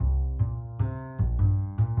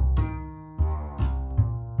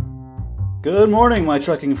Good morning, my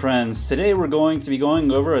trucking friends. Today we're going to be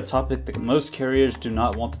going over a topic that most carriers do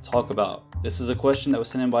not want to talk about. This is a question that was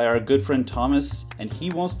sent in by our good friend Thomas, and he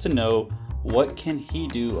wants to know what can he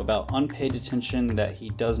do about unpaid detention that he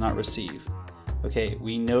does not receive. Okay,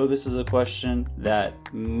 we know this is a question that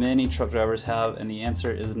many truck drivers have, and the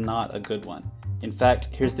answer is not a good one. In fact,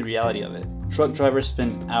 here's the reality of it. Truck drivers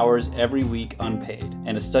spend hours every week unpaid,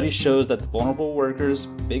 and a study shows that the vulnerable workers'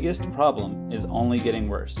 biggest problem is only getting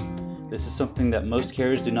worse. This is something that most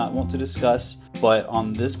carriers do not want to discuss, but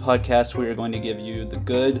on this podcast we are going to give you the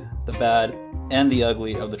good, the bad, and the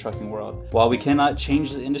ugly of the trucking world. While we cannot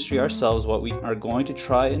change the industry ourselves, what we are going to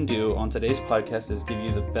try and do on today's podcast is give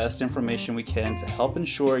you the best information we can to help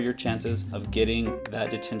ensure your chances of getting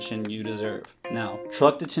that detention you deserve. Now,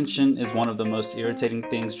 truck detention is one of the most irritating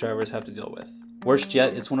things drivers have to deal with. Worst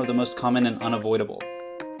yet, it's one of the most common and unavoidable.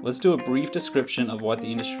 Let's do a brief description of what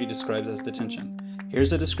the industry describes as detention.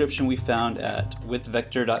 Here's a description we found at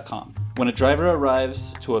withvector.com. When a driver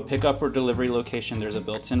arrives to a pickup or delivery location, there's a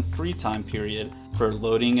built-in free time period for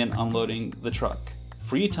loading and unloading the truck.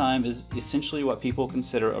 Free time is essentially what people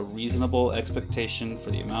consider a reasonable expectation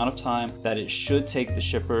for the amount of time that it should take the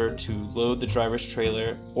shipper to load the driver's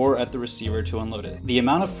trailer or at the receiver to unload it. The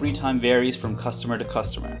amount of free time varies from customer to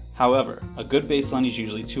customer. However, a good baseline is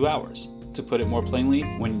usually 2 hours. To put it more plainly,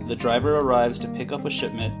 when the driver arrives to pick up a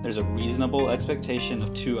shipment, there's a reasonable expectation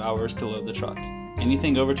of 2 hours to load the truck.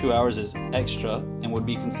 Anything over 2 hours is extra and would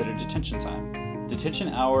be considered detention time. Detention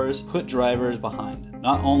hours put drivers behind.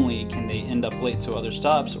 Not only can they end up late to other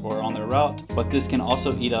stops or on their route, but this can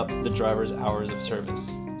also eat up the driver's hours of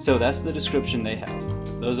service. So that's the description they have.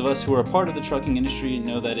 Those of us who are a part of the trucking industry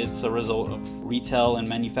know that it's a result of retail and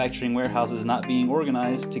manufacturing warehouses not being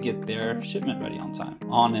organized to get their shipment ready on time.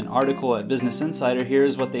 On an article at Business Insider,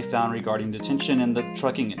 here's what they found regarding detention in the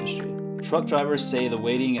trucking industry. Truck drivers say the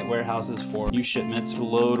waiting at warehouses for new shipments to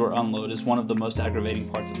load or unload is one of the most aggravating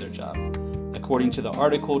parts of their job. According to the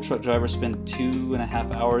article, truck drivers spend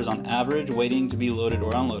 2.5 hours on average waiting to be loaded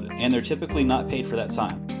or unloaded, and they're typically not paid for that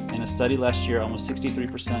time. In a study last year, almost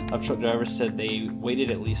 63% of truck drivers said they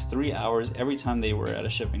waited at least 3 hours every time they were at a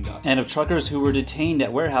shipping dock. And of truckers who were detained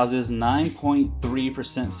at warehouses,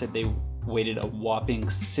 9.3% said they waited a whopping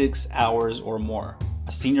 6 hours or more.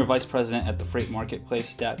 A senior vice president at the freight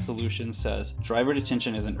marketplace, DAT Solutions, says, "Driver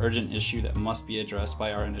detention is an urgent issue that must be addressed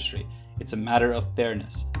by our industry. It's a matter of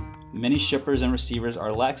fairness. Many shippers and receivers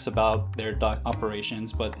are lax about their dock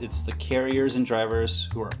operations, but it's the carriers and drivers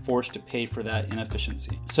who are forced to pay for that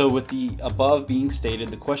inefficiency." So with the above being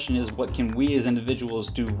stated, the question is, what can we as individuals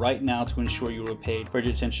do right now to ensure you are paid for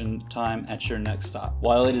detention time at your next stop?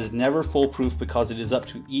 While it is never foolproof because it is up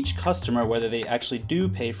to each customer whether they actually do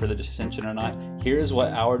pay for the detention or not, here is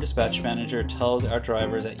what our dispatch manager tells our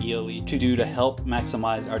drivers at ELE to do to help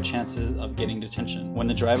maximize our chances of getting detention. When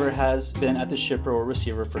the driver has been at the shipper or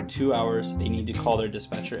receiver for 2 hours, they need to call their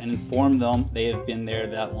dispatcher and inform them they have been there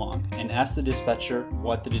that long, and ask the dispatcher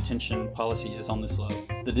what the detention policy is on this load.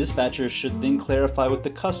 The dispatcher should then clarify with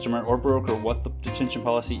the customer or broker what the detention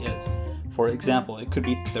policy is. For example, it could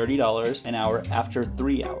be $30 an hour after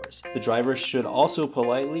 3 hours. The driver should also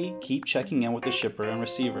politely keep checking in with the shipper and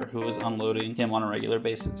receiver who is unloading him on a regular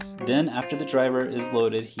basis. Then, after the driver is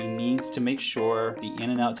loaded, he needs to make sure the in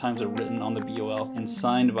and out times are written on the BOL and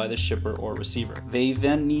signed by the shipper or receiver. They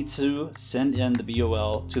then need to send in the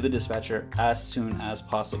BOL to the dispatcher as soon as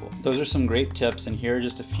possible. Those are some great tips, and here are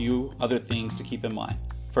just a few other things to keep in mind.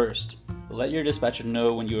 First, let your dispatcher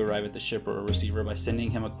know when you arrive at the shipper or receiver by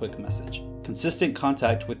sending him a quick message. Consistent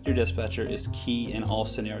contact with your dispatcher is key in all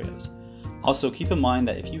scenarios. Also, keep in mind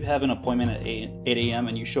that if you have an appointment at 8 a.m.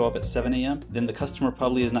 and you show up at 7 a.m., then the customer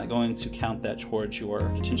probably is not going to count that towards your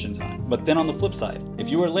detention time. But then on the flip side, if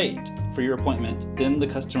you are late for your appointment, then the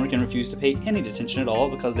customer can refuse to pay any detention at all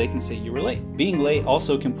because they can say you were late. Being late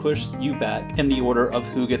also can push you back in the order of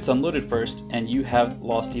who gets unloaded first, and you have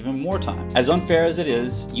lost even more time. As unfair as it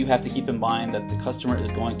is, you have to keep in mind that the customer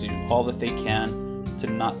is going to do all that they can to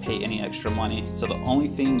not pay any extra money. So the only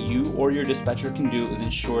thing you or your dispatcher can do is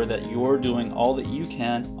ensure that you're doing all that you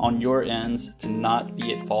can on your ends to not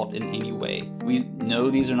be at fault in any way. We know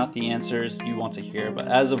these are not the answers you want to hear, but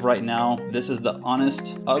as of right now, this is the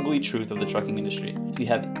honest, ugly truth of the trucking industry. If you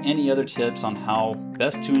have any other tips on how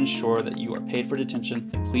best to ensure that you are paid for detention,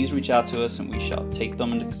 then please reach out to us and we shall take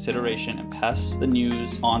them into consideration and pass the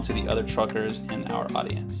news on to the other truckers in our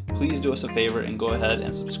audience. Please do us a favor and go ahead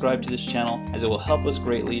and subscribe to this channel, as it will help us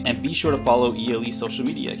greatly, and be sure to follow ELE social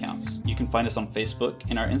media accounts. You can find us on Facebook,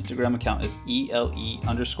 and our Instagram account is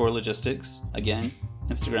ELE_logistics. Again,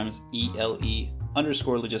 Instagram is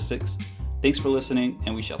ELE_logistics. Thanks for listening,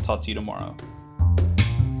 and we shall talk to you tomorrow.